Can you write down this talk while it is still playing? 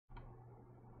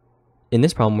in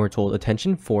this problem, we're told a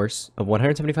tension force of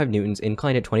 175 newtons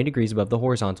inclined at 20 degrees above the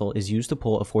horizontal is used to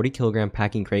pull a 40 kilogram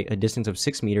packing crate a distance of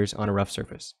 6 meters on a rough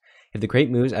surface. If the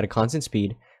crate moves at a constant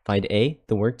speed, find A,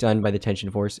 the work done by the tension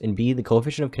force, and B, the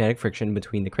coefficient of kinetic friction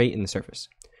between the crate and the surface.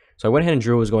 So I went ahead and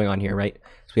drew what was going on here, right?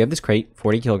 So we have this crate,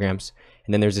 40 kilograms,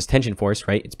 and then there's this tension force,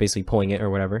 right? It's basically pulling it or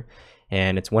whatever,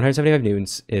 and it's 175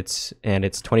 newtons, and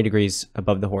it's 20 degrees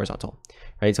above the horizontal,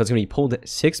 right? So it's going to be pulled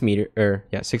 6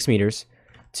 meters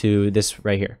to this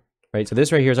right here, right? So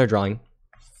this right here is our drawing.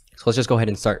 So let's just go ahead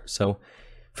and start. So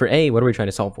for A, what are we trying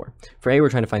to solve for? For A, we're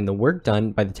trying to find the work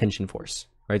done by the tension force,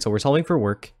 right? So we're solving for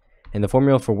work, and the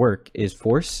formula for work is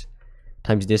force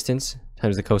times distance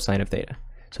times the cosine of theta.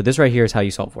 So this right here is how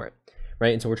you solve for it,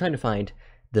 right? And so we're trying to find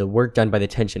the work done by the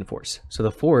tension force. So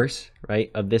the force,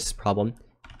 right, of this problem,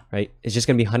 right, is just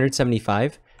going to be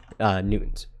 175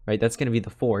 newtons, right? That's going to be the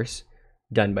force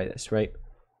done by this, right?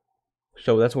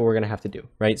 So that's what we're going to have to do,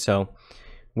 right? So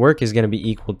work is going to be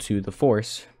equal to the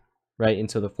force, right?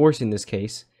 And so the force in this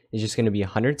case is just going to be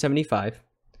 175,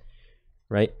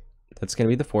 right? That's going to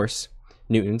be the force,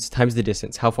 newtons, times the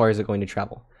distance. How far is it going to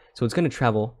travel? So it's going to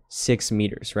travel 6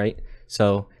 meters, right?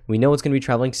 So we know it's going to be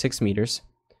traveling 6 meters.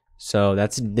 So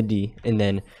that's the D. And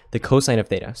then the cosine of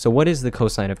theta. So what is the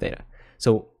cosine of theta?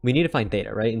 So we need to find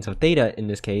theta, right? And so theta in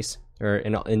this case, or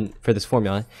for this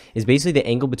formula, is basically the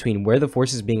angle between where the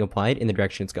force is being applied and the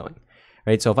direction it's going,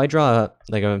 right? So if I draw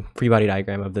like a free body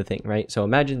diagram of the thing, right? So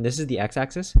imagine this is the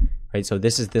x-axis, right? So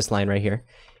this is this line right here.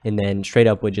 And then straight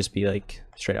up would just be like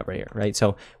straight up right here, right?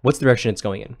 So what's the direction it's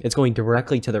going in? It's going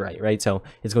directly to the right, right? So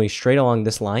it's going straight along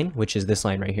this line, which is this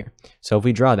line right here. So if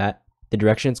we draw that, the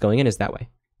direction it's going in is that way.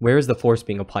 Where is the force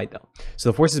being applied though? So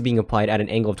the force is being applied at an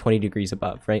angle of 20 degrees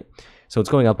above, right? So it's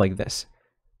going up like this.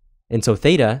 And so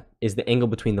theta is the angle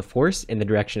between the force and the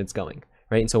direction it's going,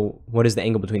 right? And so what is the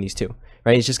angle between these two,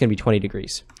 right? It's just going to be 20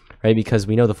 degrees, right? Because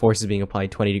we know the force is being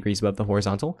applied 20 degrees above the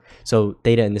horizontal. So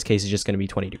theta in this case is just going to be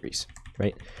 20 degrees,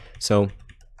 right? So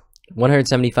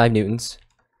 175 newtons,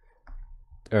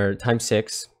 or times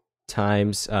 6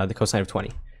 times the cosine of 20.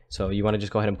 So you want to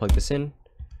just go ahead and plug this in.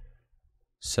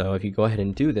 So if you go ahead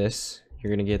and do this,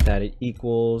 you're going to get that it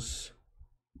equals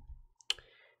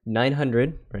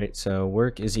 900, right? So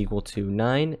work is equal to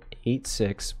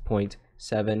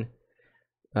 986.7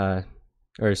 or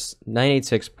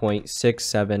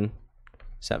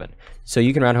 986.677. So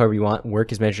you can round however you want.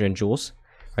 Work is measured in joules,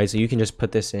 right? So you can just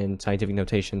put this in scientific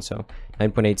notation. So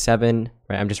 9.87,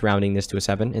 right? I'm just rounding this to a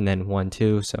 7, and then 1,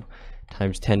 2, so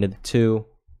times 10 to the 2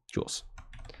 joules,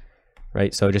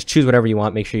 right? So just choose whatever you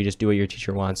want. Make sure you just do what your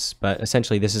teacher wants. But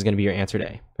essentially, this is going to be your answer to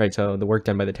A, right? So the work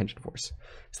done by the tension force.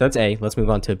 So that's A. Let's move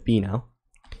on to B now.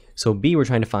 So B, we're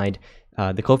trying to find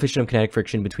the coefficient of kinetic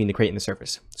friction between the crate and the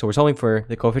surface. So we're solving for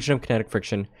the coefficient of kinetic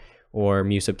friction, or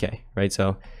mu sub k, right?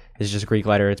 So this is just a Greek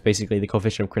letter. It's basically the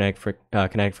coefficient of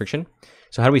kinetic friction.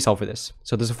 So how do we solve for this?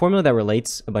 So there's a formula that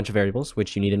relates a bunch of variables,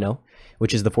 which you need to know,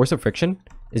 which is the force of friction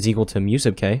is equal to mu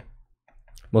sub k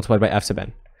multiplied by F sub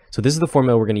n. So this is the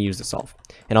formula we're going to use to solve.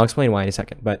 And I'll explain why in a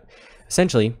second. But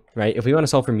essentially, right, if we want to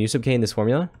solve for mu sub k in this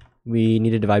formula, we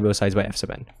need to divide both sides by F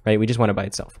sub n, right? We just want it by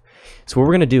itself. So what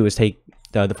we're going to do is take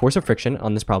the force of friction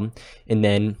on this problem and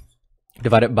then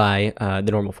divide it by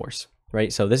the normal force,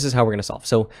 right? So this is how we're going to solve.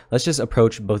 So let's just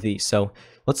approach both of these. So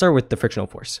let's start with the frictional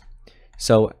force.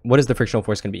 So what is the frictional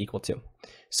force going to be equal to?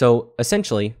 So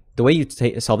essentially, the way you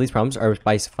solve these problems are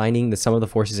by finding the sum of the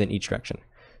forces in each direction.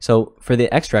 So for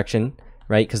the x direction,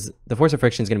 right, because the force of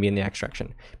friction is going to be in the x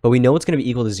direction, but we know it's going to be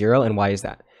equal to 0, and why is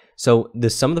that? So the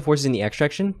sum of the forces in the x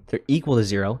direction, they're equal to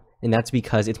 0, and that's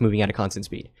because it's moving at a constant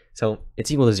speed. So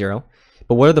it's equal to 0,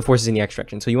 but what are the forces in the x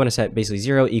direction? So you want to set basically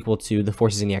 0 equal to the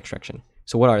forces in the x direction.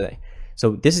 So what are they?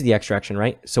 So this is the x direction,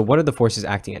 right? So what are the forces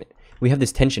acting in it? We have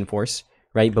this tension force,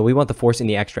 right? But we want the force in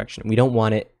the x direction. We don't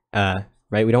want it,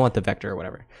 right? We don't want the vector or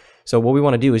whatever. So what we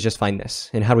want to do is just find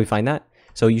this. And how do we find that?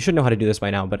 So you should know how to do this by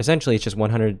now, but essentially it's just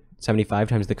 175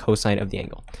 times the cosine of the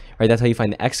angle, right? That's how you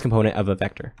find the x component of a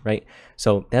vector, right?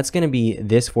 So that's going to be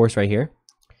this force right here,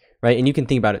 right? And you can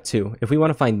think about it too. If we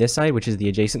want to find this side, which is the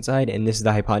adjacent side, and this is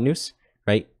the hypotenuse,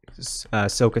 right?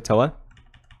 SOHCAHTOA.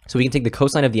 So we can take the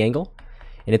cosine of the angle,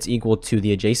 and it's equal to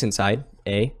the adjacent side,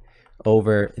 A,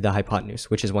 over the hypotenuse,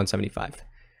 which is 175,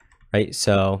 right?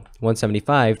 So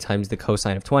 175 times the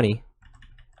cosine of 20,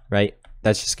 right?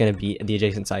 That's just going to be the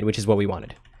adjacent side, which is what we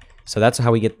wanted. So that's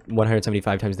how we get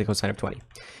 175 times the cosine of 20.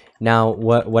 Now,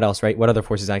 what else, right? What other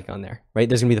forces acting on there, right?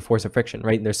 There's going to be the force of friction,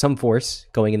 right? There's some force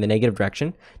going in the negative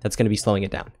direction that's going to be slowing it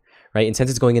down, right? And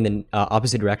since it's going in the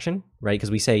opposite direction, right?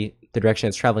 Because we say the direction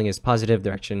it's traveling is positive,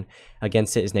 direction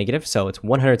against it is negative. So it's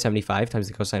 175 times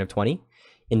the cosine of 20.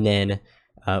 And then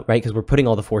right? Because we're putting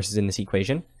all the forces in this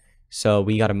equation. So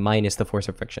we got to minus the force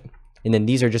of friction. And then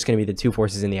these are just going to be the two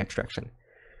forces in the x direction,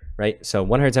 right? So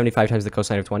 175 times the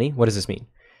cosine of 20, what does this mean?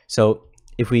 So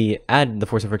if we add the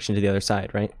force of friction to the other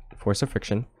side, right? Force of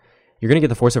friction, you're going to get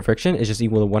the force of friction is just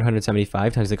equal to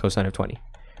 175 times the cosine of 20,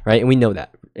 right? And we know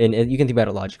that. And you can think about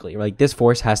it logically. Like this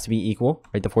force has to be equal,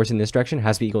 right? The force in this direction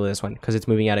has to be equal to this one because it's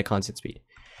moving at a constant speed.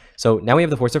 So now we have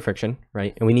the force of friction,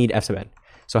 right? And we need F sub n.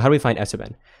 So how do we find F sub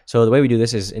n? So the way we do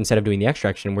this is instead of doing the x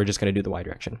direction, we're just going to do the y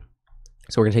direction.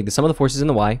 So we're going to take the sum of the forces in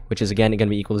the y, which is again going to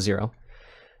be equal to 0.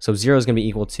 So 0 is going to be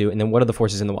equal to, and then what are the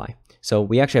forces in the y? So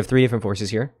we actually have three different forces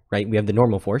here, right? We have the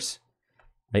normal force,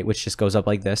 right, which just goes up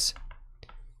like this,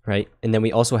 right? And then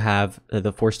we also have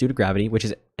the force due to gravity, which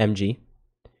is mg,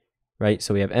 right?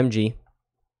 So we have mg,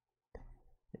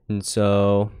 and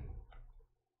so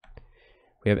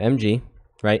we have mg,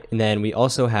 right? And then we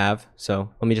also have,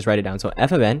 so let me just write it down. So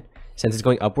f of n, since it's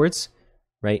going upwards,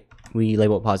 right, we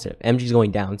label it positive. Mg is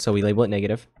going down, so we label it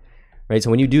negative, right? So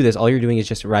when you do this, all you're doing is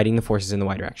just writing the forces in the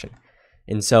y direction.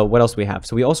 And so what else do we have?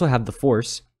 So we also have the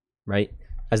force, right,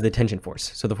 as the tension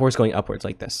force. So the force going upwards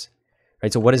like this,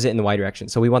 right? So what is it in the y direction?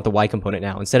 So we want the y component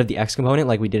now. Instead of the x component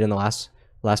like we did in the last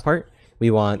part,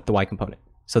 we want the y component.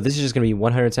 So this is just going to be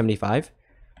 175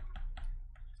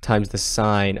 times the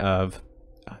sine of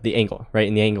the angle, right?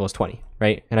 And the angle is 20,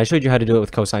 right? And I showed you how to do it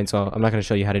with cosine, so I'm not going to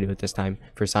show you how to do it this time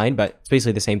for sine, but it's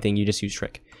basically the same thing. You just use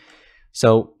trig.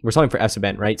 So we're solving for f sub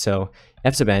n, right? So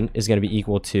f sub n is going to be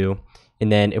equal to,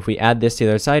 and then if we add this to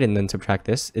the other side and then subtract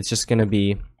this, it's just going to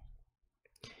be,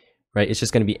 right? It's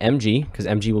just going to be mg, because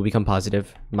mg will become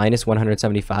positive, minus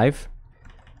 175,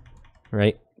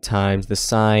 right? Times the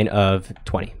sine of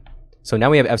 20. So now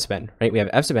we have f sub n, right? We have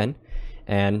f sub n,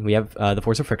 and we have the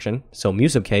force of friction. So mu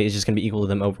sub k is just going to be equal to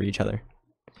them over each other.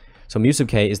 So mu sub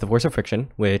k is the force of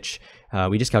friction, which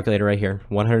we just calculated right here,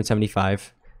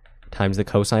 175 times the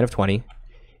cosine of 20.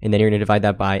 And then you're going to divide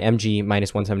that by mg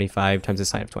minus 175 times the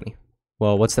sine of 20.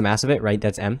 Well, what's the mass of it, right?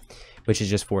 That's m, which is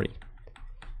just 40.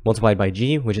 Multiplied by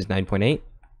g, which is 9.8,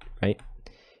 right?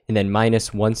 And then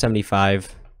minus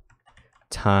 175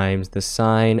 times the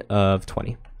sine of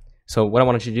 20. So what I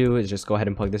want you to do is just go ahead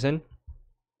and plug this in.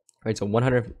 Right, so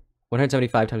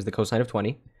 175 times the cosine of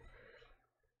 20,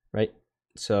 right?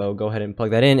 So go ahead and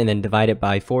plug that in and then divide it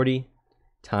by 40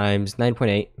 times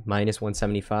 9.8 minus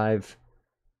 175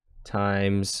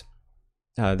 times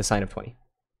the sine of 20.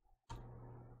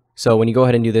 So when you go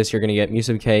ahead and do this, you're going to get mu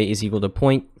sub k is equal to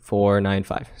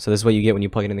 0.495. So this is what you get when you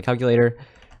plug it in the calculator.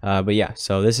 But yeah,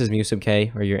 so this is mu sub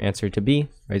k, or your answer to B,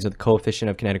 right? So the coefficient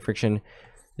of kinetic friction,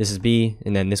 this is B,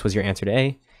 and then this was your answer to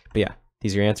A. But yeah,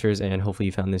 these are your answers, and hopefully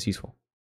you found this useful.